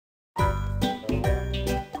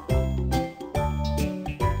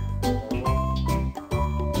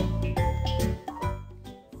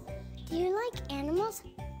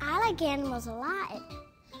like animals a lot.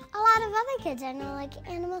 A lot of other kids I know like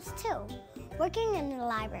animals too. Working in the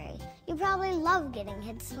library, you probably love getting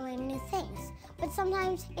kids to learn new things, but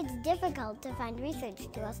sometimes it's difficult to find research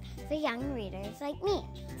tools for young readers like me,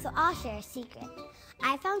 so I'll share a secret.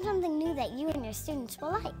 I found something new that you and your students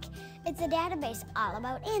will like. It's a database all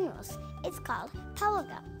about animals. It's called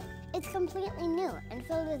PebbleGo. It's completely new and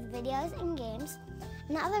filled with videos and games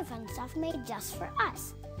and other fun stuff made just for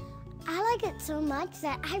us. I like it so much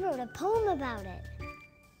that I wrote a poem about it.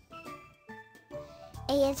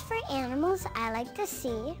 A is for animals I like to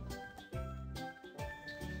see.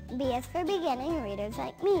 B is for beginning readers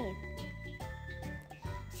like me.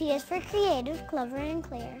 C is for creative, clever, and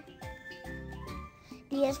clear.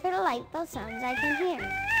 D is for delightful sounds I can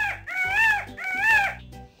hear.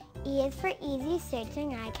 E is for easy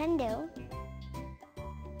searching I can do.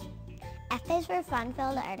 F is for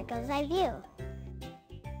fun-filled articles I view.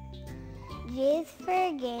 G is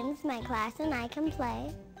for games my class and I can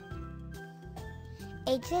play.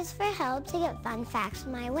 H is for help to get fun facts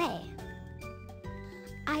my way.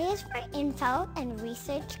 I is for info and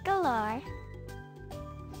research galore.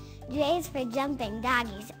 J is for jumping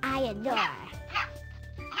doggies I adore.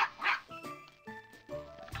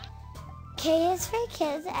 K is for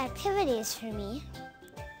kids' activities for me.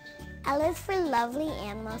 L is for lovely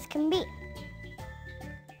animals can be.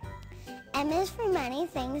 M is for many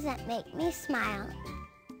things that make me smile.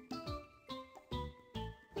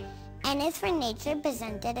 N is for nature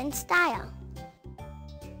presented in style.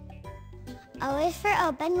 O is for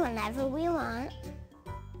open whenever we want.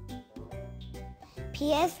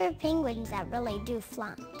 P is for penguins that really do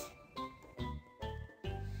flaunt.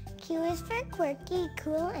 Q is for quirky,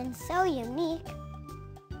 cool, and so unique.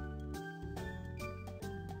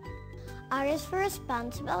 R is for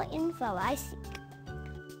responsible info I seek.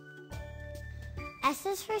 S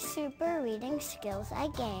is for super reading skills I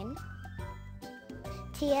gain.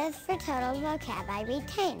 T is for total vocab I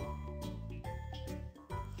retain.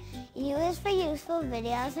 U is for useful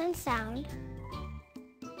videos and sound.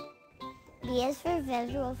 V is for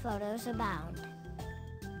visual photos abound.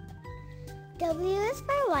 W is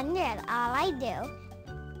for wonder at all I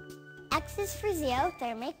do. X is for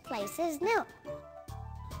geothermic places new.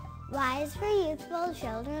 Y is for youthful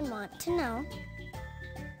children want to know.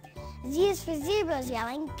 Z is for zebras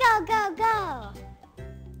yelling, go, go, go!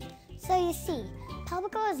 So you see,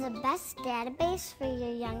 PebbleGo is the best database for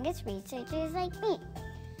your youngest researchers like me.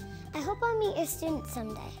 I hope I'll meet your students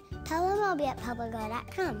someday. Tell them I'll be at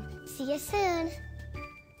PebbleGo.com. See you soon!